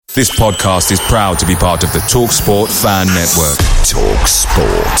This podcast is proud to be part of the TalkSport Fan Network.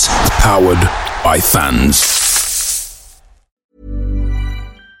 TalkSport. Powered by fans.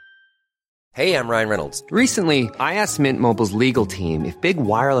 Hey, I'm Ryan Reynolds. Recently, I asked Mint Mobile's legal team if big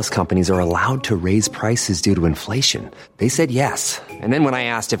wireless companies are allowed to raise prices due to inflation. They said yes. And then when I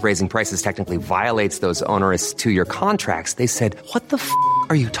asked if raising prices technically violates those onerous 2-year contracts, they said, "What the f***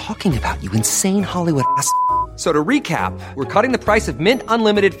 are you talking about, you insane Hollywood ass?" So to recap, we're cutting the price of Mint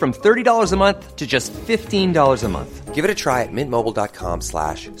Unlimited from $30 a month to just $15 a month. Give it a try at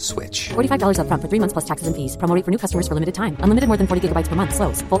mintmobile.com/switch. $45 up front for 3 months plus taxes and fees. Promo rate for new customers for limited time. Unlimited more than 40 gigabytes per month.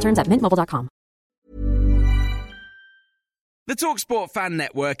 Slows full terms at mintmobile.com. The TalkSport Fan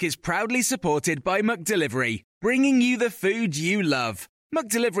Network is proudly supported by McDelivery, bringing you the food you love.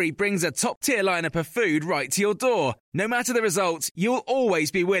 McDelivery brings a top-tier lineup of food right to your door. No matter the result, you'll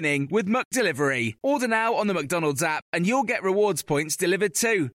always be winning with McDelivery. Order now on the McDonald's app and you'll get rewards points delivered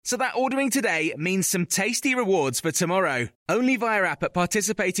too. So that ordering today means some tasty rewards for tomorrow. Only via app at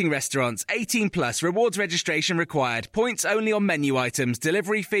participating restaurants. 18 plus rewards registration required. Points only on menu items,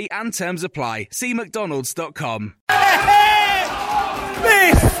 delivery fee and terms apply. See mcdonalds.com.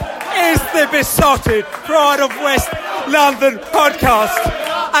 This is the Besotted Pride of West London podcast,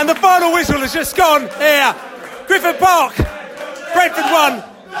 and the final whistle has just gone here. Griffin Park, Brentford 1,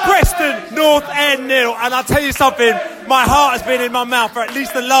 Preston North End 0. And I'll tell you something, my heart has been in my mouth for at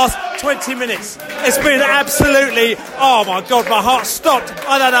least the last 20 minutes. It's been absolutely, oh my God, my heart stopped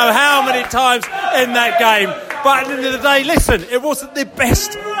I don't know how many times in that game. But at the end of the day, listen, it wasn't the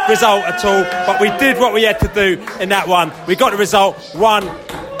best result at all, but we did what we had to do in that one. We got the result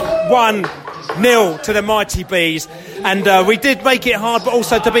 1-0 to the Mighty Bees, and we did make it hard, but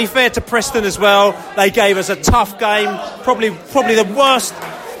also, to be fair to Preston as well, they gave us a tough game, probably the worst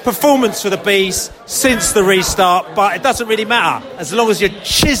performance for the Bees since the restart, but it doesn't really matter as long as you're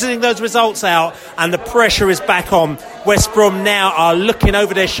chiseling those results out and the pressure is back on. West Brom now are looking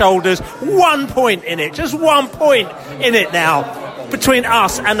over their shoulders. 1 point in it, just 1 point in it now between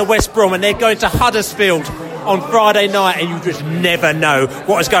us and the West Brom, and they're going to Huddersfield on Friday night, and you just never know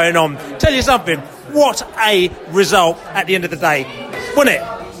what is going on. Tell you something, what a result at the end of the day, wasn't it?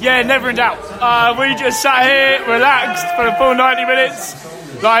 Yeah, never in doubt. We just sat here, relaxed for the full 90 minutes.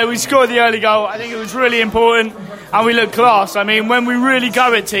 We scored the early goal. I think it was really important, and we looked class. I mean, when we really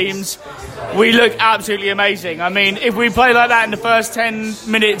go at teams, we look absolutely amazing. I mean, if we play like that in the first 10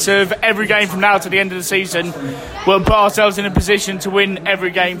 minutes of every game from now to the end of the season, we'll put ourselves in a position to win every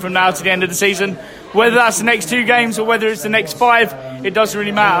game from now to the end of the season. Whether that's the next 2 games or whether it's the next 5, it doesn't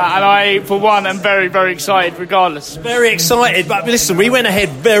really matter. And I, for one, am very, very excited regardless. Very excited, but listen, we went ahead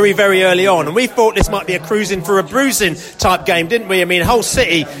very, very early on, and we thought this might be a cruising for a bruising type game, didn't we? I mean, Hull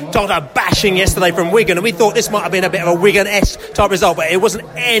City talked about bashing yesterday from Wigan, and we thought this might have been a bit of a Wigan-esque type result, but it wasn't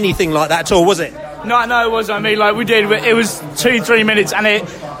anything like that at all, was it? No, it wasn't. I mean, we did. It was 2-3 minutes, and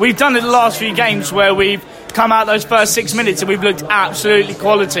we've done it the last few games where we've come out those first 6 minutes and we've looked absolutely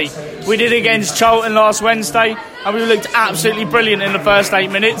quality. We did it against Charlton last Wednesday and we looked absolutely brilliant in the first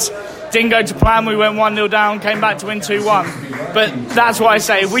 8 minutes. Didn't go to plan, we went 1-0 down, came back to win 2-1. But that's what I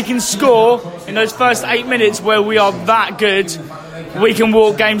say, if we can score in those first 8 minutes where we are that good, we can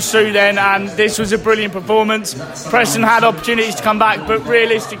walk games through then, and this was a brilliant performance. Preston had opportunities to come back, but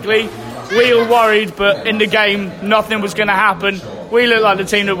realistically we were worried, but in the game nothing was going to happen. We look like the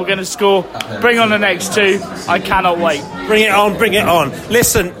team that we're going to score. Bring on the next 2. I cannot wait. Bring it on, bring it on.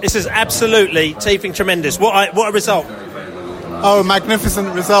 Listen, this is absolutely teething tremendous. What a result. Oh,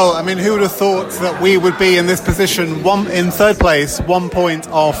 magnificent result. I mean, who would have thought that we would be in this position, in third place, 1 point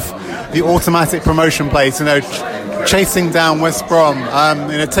off the automatic promotion place, chasing down West Brom.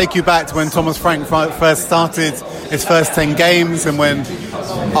 Take you back to when Thomas Frank first started his first 10 games, and when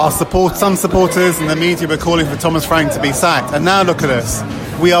some supporters and the media were calling for Thomas Frank to be sacked. And now look at us.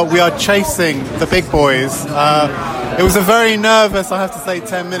 We are chasing the big boys. It was a very nervous, I have to say,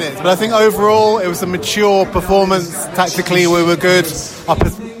 10 minutes. But I think overall it was a mature performance. Tactically we were good. Our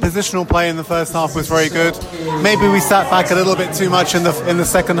positional play in the first half was very good. Maybe we sat back a little bit too much in the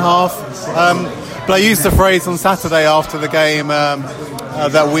second half. But I used the phrase on Saturday after the game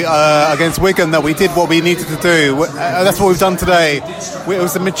that we against Wigan, that we did what we needed to do. That's what we've done today. It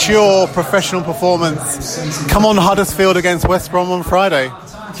was a mature, professional performance. Come on Huddersfield against West Brom on Friday.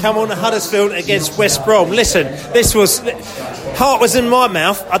 Come on Huddersfield against West Brom. Listen, heart was in my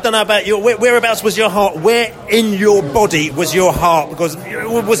mouth. I don't know about you. Whereabouts was your heart? Where in your body was your heart? Because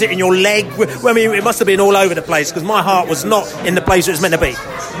was it in your leg? I mean, it must have been all over the place, because my heart was not in the place it was meant to be.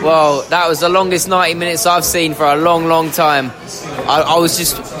 Well, that was the longest 90 minutes I've seen for a long, long time. I was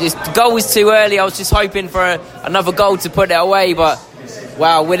just the goal was too early. I was just hoping for another goal to put it away, but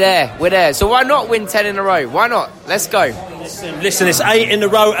Wow, we're there. So why not win 10 in a row? Why not? Let's go. Listen, it's 8 in a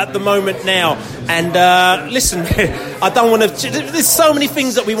row at the moment now. And listen, I don't want to... There's so many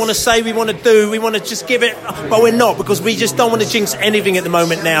things that we want to say, we want to do, we want to just give it, but we're not, because we just don't want to jinx anything at the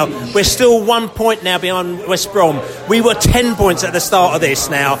moment now. We're still 1 point now behind West Brom. We were 10 points at the start of this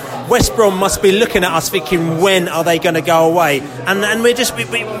now. West Brom must be looking at us thinking, when are they going to go away? And we just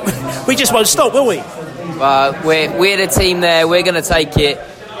won't stop, will we? We're the team there. We're going to take it.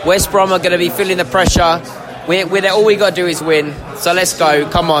 West Brom are going to be feeling the pressure. We're there. All we got to do is win. So let's go.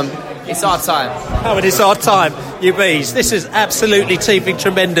 Come on. It's our time. Oh, it is our time, you bees. This is absolutely teeping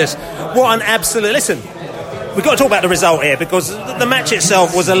tremendous. What an absolute... Listen, we've got to talk about the result here, because the match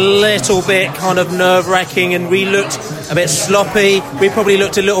itself was a little bit kind of nerve-wracking, and we looked a bit sloppy. We probably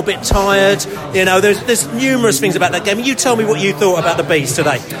looked a little bit tired. You know, there's numerous things about that game. You tell me what you thought about the bees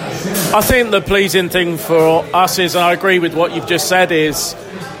today. I think the pleasing thing for us is, and I agree with what you've just said, is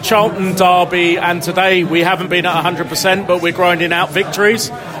Charlton, Derby, and today we haven't been at 100%, but we're grinding out victories.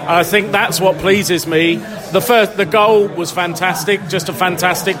 And I think that's what pleases me. The goal was fantastic, just a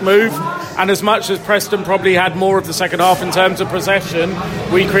fantastic move. And as much as Preston probably had more of the second half in terms of possession,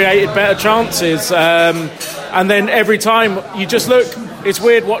 we created better chances. And then every time you just look, it's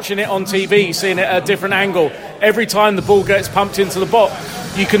weird watching it on TV, seeing it at a different angle. Every time the ball gets pumped into the box,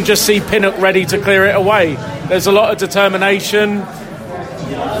 you can just see Pinnock ready to clear it away. There's a lot of determination.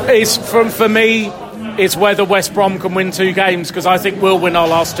 For me, it's whether West Brom can win 2 games, because I think we'll win our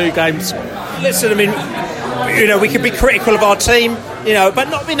last 2 games. Listen, I mean, you know, we can be critical of our team, you know, but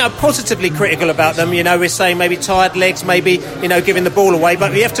not, you know, positively critical about them. You know, we're saying maybe tired legs, maybe, you know, giving the ball away,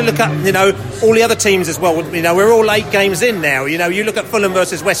 but we have to look at, you know, all the other teams as well. You know, we're all 8 games in now. You know, you look at Fulham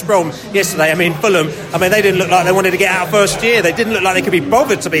versus West Brom yesterday. I mean, Fulham, they didn't look like they wanted to get out first year. They didn't look like they could be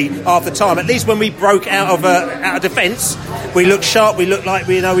bothered to be half the time. At least when we broke out of defence, we looked sharp. We looked like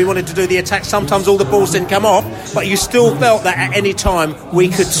we wanted to do the attack. Sometimes all the balls didn't come off, but you still felt that at any time we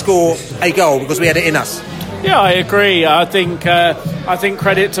could score a goal because we had it in us. Yeah, I agree. I think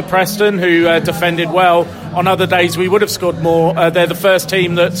credit to Preston, who defended well. On other days we would have scored more. They're the first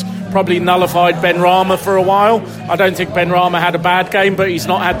team that's probably nullified Ben Rama for a while. I don't think Ben Rama had a bad game, but he's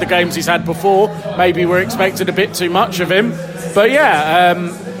not had the games he's had before. Maybe we're expecting a bit too much of him. But yeah,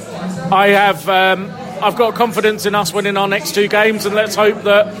 I've got confidence in us winning our next 2 games, and let's hope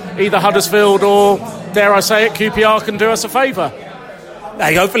that either Huddersfield or, dare I say it, QPR can do us a favour.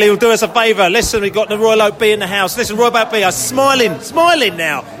 Hey, hopefully he'll do us a favour. Listen, we've got the Royal Oak Bee in the house. Listen, Royal Oak Bee are smiling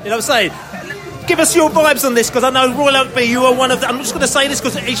now. You know what I'm saying? Give us your vibes on this, because I know Royal Oak Bee, you are one of the... I'm just going to say this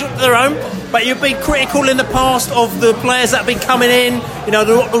because each of their own, but you've been critical in the past of the players that have been coming in, you know,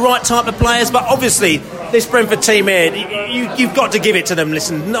 the right type of players, but obviously this Brentford team here, you've got to give it to them.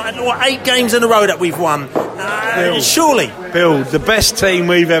 Listen, 8 games in a row that we've won. Surely. Bill, the best team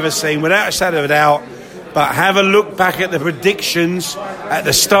we've ever seen, without a shadow of a doubt. But have a look back at the predictions at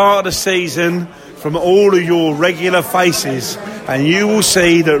the start of the season from all of your regular faces, and you will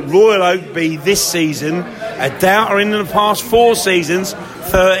see that Royal Oak Bee this season, a doubter in the past 4 seasons,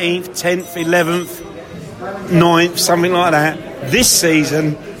 13th, 10th, 11th, 9th, something like that. This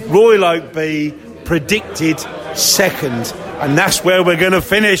season, Royal Oak Bee predicted 2nd, and that's where we're going to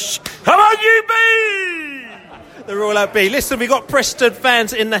finish. Come on, you Bee! The Royal Oak Bee. Listen, we've got Preston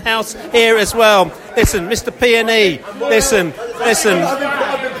fans in the house here as well. Listen, Mr. P&E. Listen.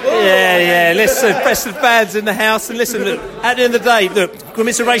 Yeah. Listen, Preston fans in the house. And listen, look, at the end of the day, look,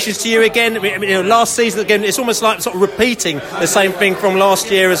 commiserations to you again. Last season, again, it's almost like sort of repeating the same thing from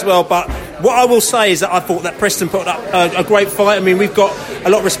last year as well. But what I will say is that I thought that Preston put up a great fight. I mean, we've got a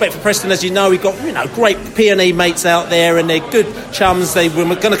lot of respect for Preston, as you know. We've got, great P&E mates out there, and they're good chums. They were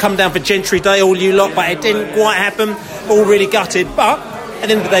going to come down for Gentry Day, all you lot, but it didn't quite happen. All really gutted. But at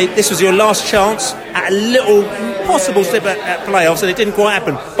the end of the day, this was your last chance at a little possible step at playoffs, and it didn't quite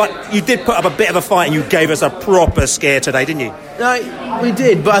happen. But you did put up a bit of a fight, and you gave us a proper scare today, didn't you? No, we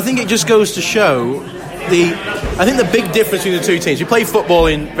did, but I think it just goes to show the big difference between the 2 teams. We play football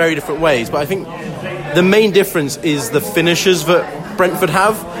in very different ways, but I think the main difference is the finishers that Brentford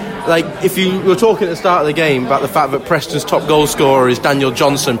have. Like, if you were talking at the start of the game about the fact that Preston's top goal scorer is Daniel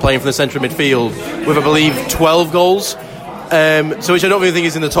Johnson, playing from the centre of midfield with, I believe, 12 goals. So which I don't really think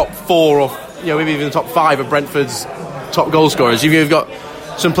is in the top 4 or maybe even the top 5 of Brentford's top goal scorers. You've got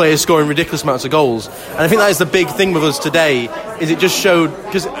some players scoring ridiculous amounts of goals, and I think that is the big thing with us today. Is it just showed,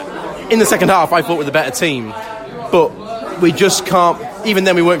 because in the second half I thought we're the better team, but we just can't. Even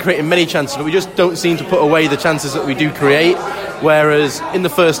then we weren't creating many chances, but we just don't seem to put away the chances that we do create. Whereas in the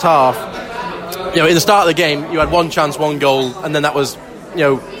first half, in the start of the game, you had 1 chance, 1 goal, and then that was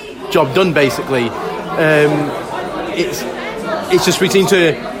job done basically. it's just we seem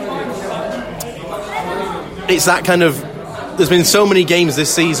to. It's that kind of. There's been so many games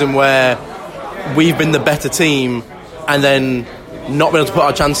this season where we've been the better team and then not been able to put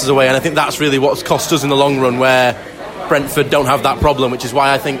our chances away, and I think that's really what's cost us in the long run, where Brentford don't have that problem, which is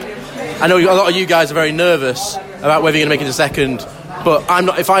why I know a lot of you guys are very nervous about whether you're going to make it to second, but I'm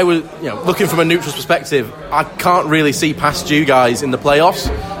not. If I were looking from a neutral perspective, I can't really see past you guys in the playoffs,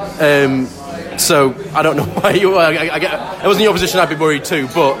 so I don't know why you if I was in your position I'd be worried too,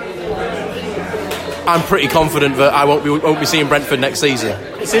 but I'm pretty confident that I won't be seeing Brentford next season.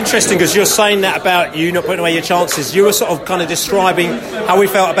 It's interesting because you're saying that about you not putting away your chances. You were sort of kind of describing how we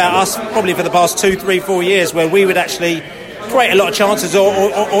felt about us probably for the past 2, 3, 4 years, where we would actually create a lot of chances, or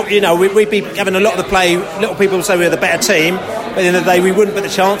we'd be having a lot of the play. Little people would say we were the better team, but at the end of the day we wouldn't put the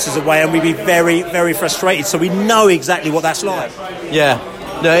chances away, and we'd be very, very frustrated. So we know exactly what that's like. Yeah,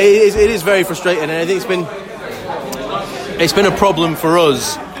 no, it is very frustrating, and I think it's been a problem for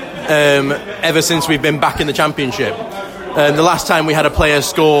us ever since we've been back in the Championship. The last time we had a player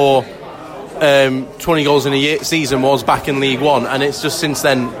score 20 goals in a season was back in League One, and it's just since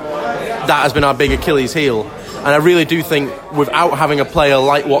then that has been our big Achilles heel. And I really do think without having a player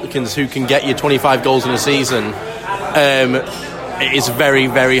like Watkins who can get you 25 goals in a season, it is very,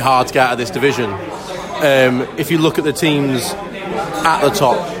 very hard to get out of this division. If you look at the teams at the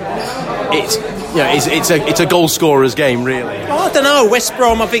top, it's a goal scorer's game, really. I don't know. West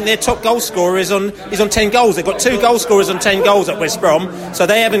Brom, I think their top goal scorer is on 10 goals. They've got 2 goal scorers on 10 goals at West Brom, so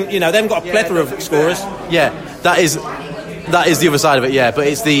they haven't got a plethora of scorers. Yeah, that is the other side of it. Yeah, but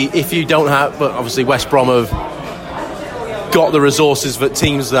it's if you don't have, but obviously West Brom have got the resources that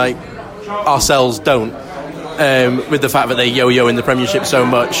teams like ourselves don't, with the fact that they yo-yo in the Premiership so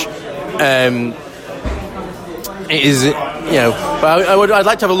much. It is, but I'd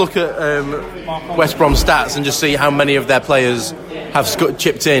like to have a look at West Brom stats and just see how many of their players have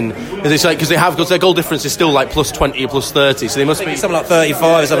chipped in. Because their goal difference is still like plus 20 or plus 30, so they must be something like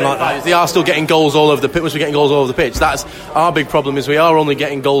 35 or something like that. They are still getting goals all over the pitch. Must be getting goals all over the pitch. That's our big problem, is we are only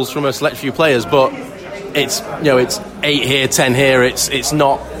getting goals from a select few players, but it's 8 here, 10 here. It's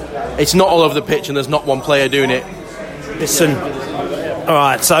not all over the pitch, and there's not one player doing it. Listen. All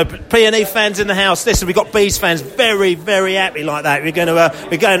right, so P&E fans in the house. Listen, we've got Bees fans very, very happy like that. We're going.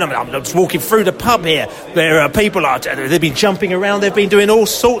 I'm just walking through the pub here. There are people they've been jumping around. They've been doing all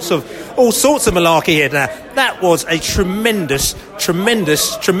sorts of malarkey here. Now that was a tremendous. I'm going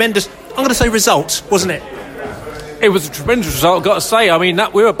to say result, wasn't it? It was a tremendous result, I've got to say. I mean,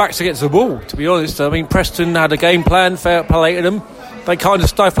 we were backs against the wall, to be honest. I mean, Preston had a game plan, fair play to them. They kind of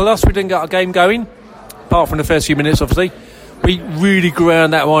stifled us. We didn't get our game going, apart from the first few minutes, obviously. We really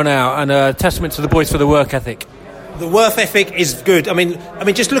ground that one out, and a testament to the boys for the work ethic. The work ethic is good. I mean,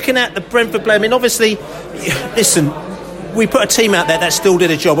 just looking at the Brentford play, I mean, obviously, listen, we put a team out there that still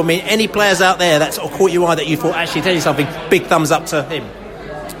did a job. I mean, any players out there that sort of caught your eye that you thought, actually, tell you something, big thumbs up to him?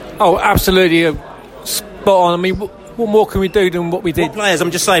 Oh, absolutely, spot on. I mean, what more can we do than what we did? What players?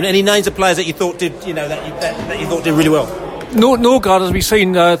 I'm just saying, any names of players that you thought did, that you thought did really well? Norgard, as we've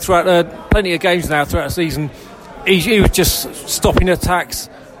seen throughout plenty of games now throughout the season, he was just stopping attacks.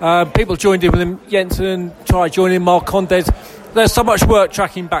 People joined in with him. Jensen tried joining Mark Condez. There's so much work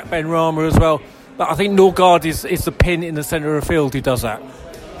tracking back Ben Rama as well. But I think Norgard is the pin in the centre of the field who does that.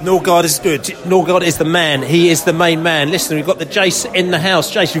 Norgard is good. Norgard is the man. He is the main man. Listen, we've got the Jace in the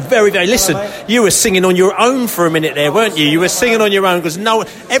house. Jace, you very, very... Listen, you were singing on your own for a minute there, weren't you? You were singing on your own because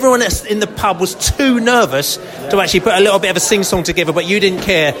everyone that's in the pub was too nervous to actually put a little bit of a sing-song together, but you didn't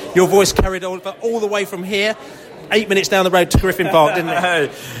care. Your voice carried on all the way from here. 8 minutes down the road to Griffin Park, didn't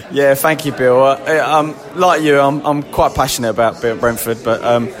it? Yeah, thank you, Bill. Like you, I'm quite passionate about Brentford, but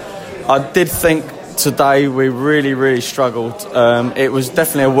I did think today we really, really struggled. It was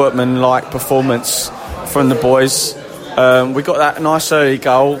definitely a workman-like performance from the boys. We got that nice early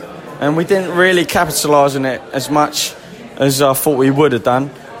goal, and we didn't really capitalise on it as much as I thought we would have done.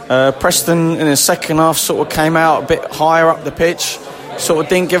 Preston in the second half sort of came out a bit higher up the pitch. Sort of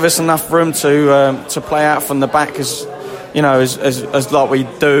didn't give us enough room to play out from the back as like we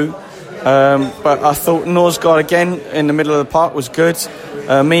do. But I thought Norsgaard again in the middle of the park was good.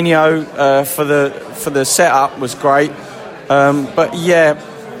 Minio for the setup was great. But yeah,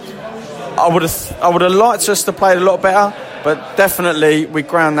 I would have liked us to play a lot better. But definitely we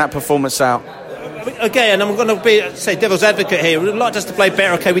ground that performance out. Again, I'm going to say devil's advocate here. We'd like us to play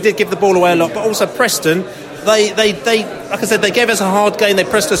better. Okay, we did give the ball away a lot, but also Preston. They like I said, they gave us a hard game. They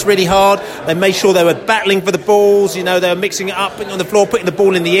pressed us really hard. They made sure they were battling for the balls. They were mixing it up, putting it on the floor, putting the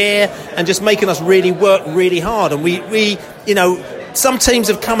ball in the air, and just making us really work really hard. And we some teams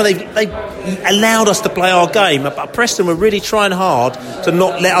have come and they allowed us to play our game, but Preston were really trying hard to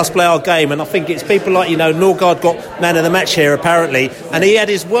not let us play our game, and I think it's people like, Norgard got man of the match here apparently, and he had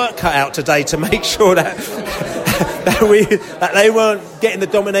his work cut out today to make sure that that they weren't getting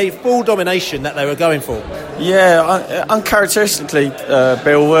the full domination that they were going for. Yeah, uncharacteristically,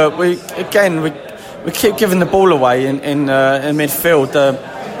 Bill, we keep giving the ball away in midfield.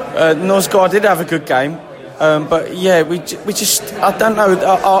 Nosgard did have a good game, but yeah, we just I don't know,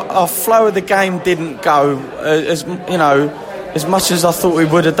 our flow of the game didn't go as much as I thought we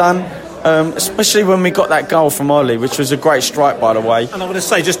would have done. Especially when we got that goal from Ollie, which was a great strike, by the way. And I want to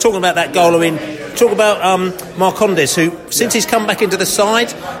say, just talking about that goal, talk about Marcondes, who, since he's come back into the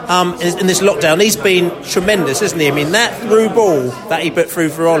side in this lockdown, he's been tremendous, isn't he? I mean, that through ball that he put through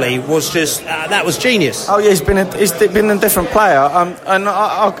for Ollie was just, that was genius. Oh, yeah, he's been a different player. And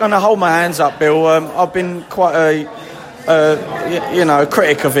I'm going to hold my hands up, Bill. I've been quite a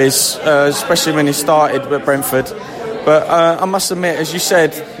critic of his, especially when he started with Brentford. But I must admit, as you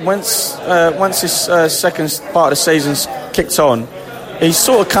said, once this second part of the season's kicked on, he's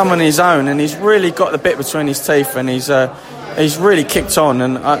sort of come on his own, and he's really got the bit between his teeth, and he's really kicked on,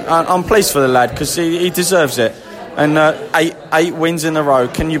 and I'm pleased for the lad because he deserves it. And 8 wins in a row.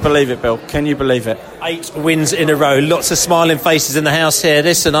 Can you believe it, Bill? Can you believe it? 8 wins in a row. Lots of smiling faces in the house here.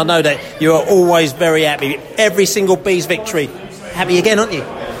 Listen, I know that you are always very happy. Every single Bees victory. Happy again, aren't you?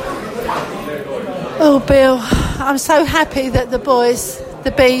 Oh, Bill, I'm so happy that the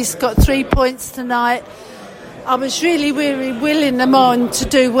Bees, got 3 points tonight. I was really, really willing them on to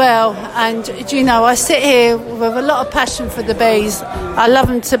do well. And, I sit here with a lot of passion for the Bees. I love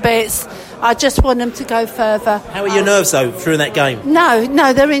them to bits. I just want them to go further. How are your nerves, though, through that game?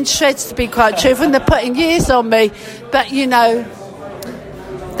 No, they're in shreds, to be quite truthful, and they're putting years on me. But, they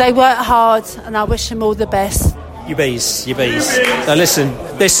work hard, and I wish them all the best. You bees. Now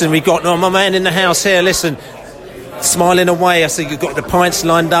listen, we've got my man in the house here, listen, smiling away. I see you've got the pints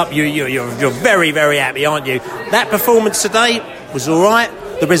lined up. You're very, very happy, aren't you? That performance today was all right.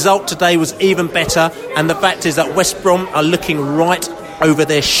 The result today was even better, and the fact is that West Brom are looking right over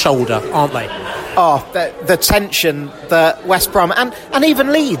their shoulder, aren't they? Oh, the tension that West Brom and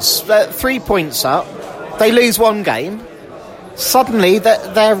even Leeds, 3 points up, they lose one game, suddenly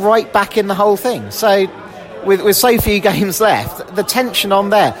they're right back in the whole thing. So with so few games left, the tension on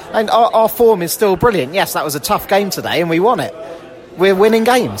there, and our form is still brilliant. Yes, that was a tough game today, and we won it. We're winning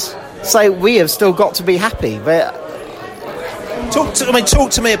games, so we have still got to be happy. But talk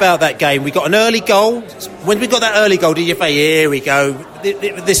to me about that game. We got an early goal. When we got that early goal, did you say, "Here we go,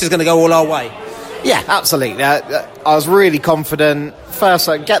 this is going to go all our way"? Yeah, absolutely. I was really confident. First,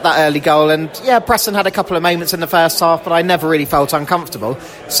 I get that early goal, and Preston had a couple of moments in the first half, but I never really felt uncomfortable.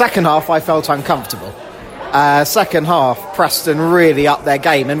 Second half, I felt uncomfortable. Second half, Preston really upped their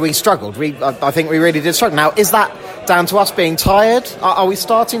game, and we struggled. I think we really did struggle. Now, is that down to us being tired? Are we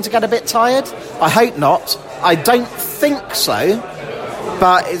starting to get a bit tired? I hope not. I don't think so.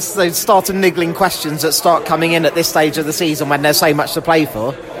 But it's those starting niggling questions that start coming in at this stage of the season when there's so much to play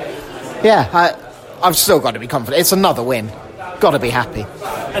for. Yeah, I've still got to be confident. It's another win. Got to be happy.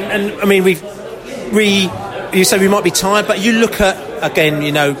 And I mean, you say we might be tired, but you look at, again,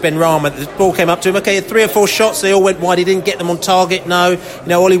 Ben Rama, the ball came up to him, okay, 3 or 4 shots, they all went wide, he didn't get them on target, no.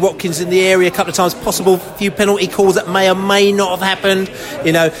 Ollie Watkins in the area a couple of times, possible few penalty calls that may or may not have happened.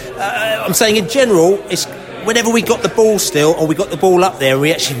 I'm saying in general, it's whenever we got the ball still, or we got the ball up there, and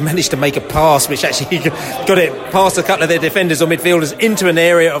we actually managed to make a pass, which actually got it past a couple of their defenders or midfielders into an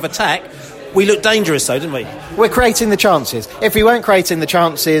area of attack, we looked dangerous, though, didn't we? We're creating the chances. If we weren't creating the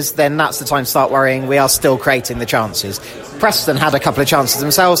chances, then that's the time to start worrying. We are still creating the chances. Preston had a couple of chances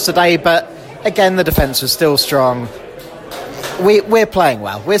themselves today, but again, the defence was still strong. We're playing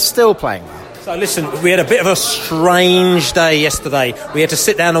well. We're still playing well. So listen, we had a bit of a strange day yesterday. We had to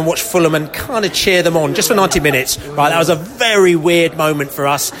sit down and watch Fulham and kind of cheer them on just for 90 minutes. Right, that was a very weird moment for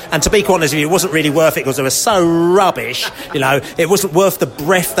us. And to be quite honest with you, it wasn't really worth it because they were so rubbish. It wasn't worth the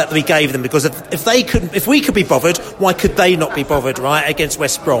breath that we gave them, because if we could be bothered, why could they not be bothered, right, against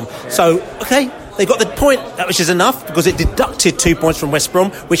West Brom? So, okay, they got the point, which is enough, because it deducted 2 points from West Brom,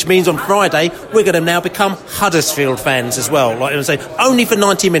 which means on Friday we're going to now become Huddersfield fans as well. Like I say, only for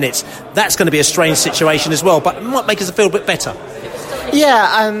 90 minutes. That's going to be a strange situation as well, but it might make us feel a bit better.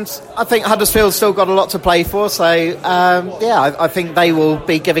 Yeah, and I think Huddersfield's still got a lot to play for, so I think they will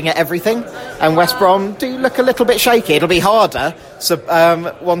be giving it everything. And West Brom do look a little bit shaky. It'll be harder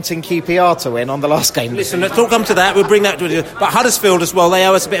wanting QPR to win on the last game. Listen, let's all come to that. We'll bring that to it. But Huddersfield as well, they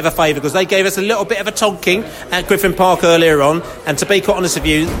owe us a bit of a favour, because they gave us a little bit of a tonking at Griffin Park earlier on, and to be quite honest with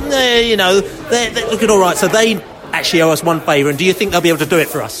you, they're looking all right. So they actually owe us one favour, and do you think they'll be able to do it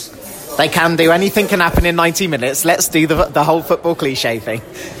for us? They can do. Anything can happen in 90 minutes. Let's do the whole football cliche thing.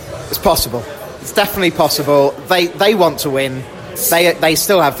 It's possible. It's definitely possible. They want to win. They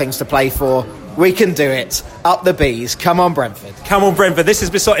still have things to play for. We can do it. Up the bees. Come on, Brentford. Come on, Brentford. This is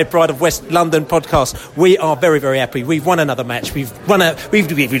Besotted Pride of West London podcast. We are very, very happy. We've won another match. We've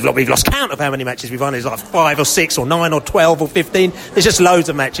lost count of how many matches we've won. It's like 5 or 6 or 9 or 12 or 15. There's just loads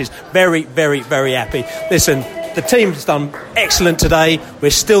of matches. Very, very, very happy. Listen, the team's done excellent today.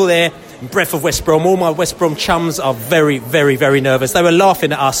 We're still there. Brentford, West Brom. All my West Brom chums are very, very, very nervous. They were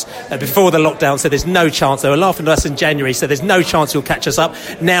laughing at us before the lockdown, so there's no chance. They were laughing at us in January, so there's no chance you'll catch us up.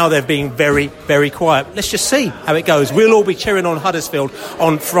 Now they're being very, very quiet. Let's just see how it goes. We'll all be cheering on Huddersfield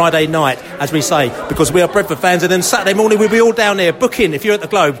on Friday night, as we say, because we are Brentford fans. And then Saturday morning we'll be all down there. Book in. If you're at the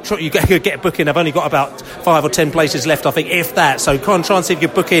Globe, you get a book in. I've only got about 5 or 10 places left, I think, if that. So try and see if you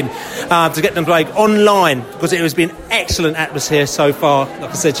can book in to get them playing online, because it has been excellent atmosphere so far.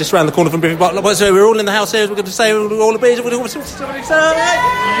 Like I said, just around the corner from Brentford. So we're all in the house here. We're going to say all the bees. Come on!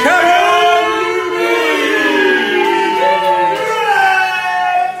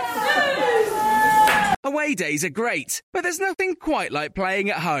 Away days are great, but there's nothing quite like playing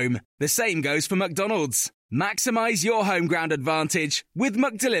at home. The same goes for McDonald's. Maximise your home ground advantage with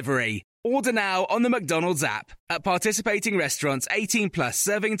McDelivery. Order now on the McDonald's app. At participating restaurants, 18 plus,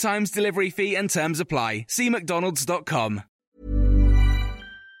 serving times, delivery fee and terms apply. See mcdonalds.com.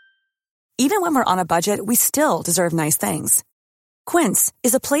 Even when we're on a budget, we still deserve nice things. Quince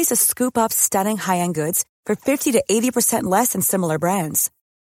is a place to scoop up stunning high-end goods for 50 to 80% less than similar brands.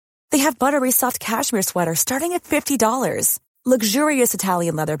 They have buttery soft cashmere sweaters starting at $50, luxurious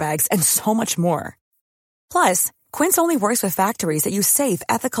Italian leather bags, and so much more. Plus, Quince only works with factories that use safe,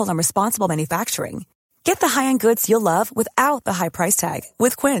 ethical, and responsible manufacturing. Get the high-end goods you'll love without the high price tag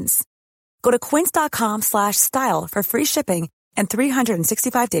with Quince. Go to quince.com/style for free shipping and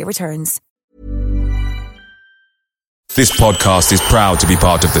 365-day returns. This podcast is proud to be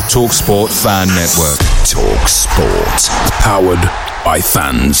part of the TalkSport Fan Network. TalkSport. Powered by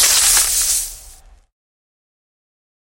fans.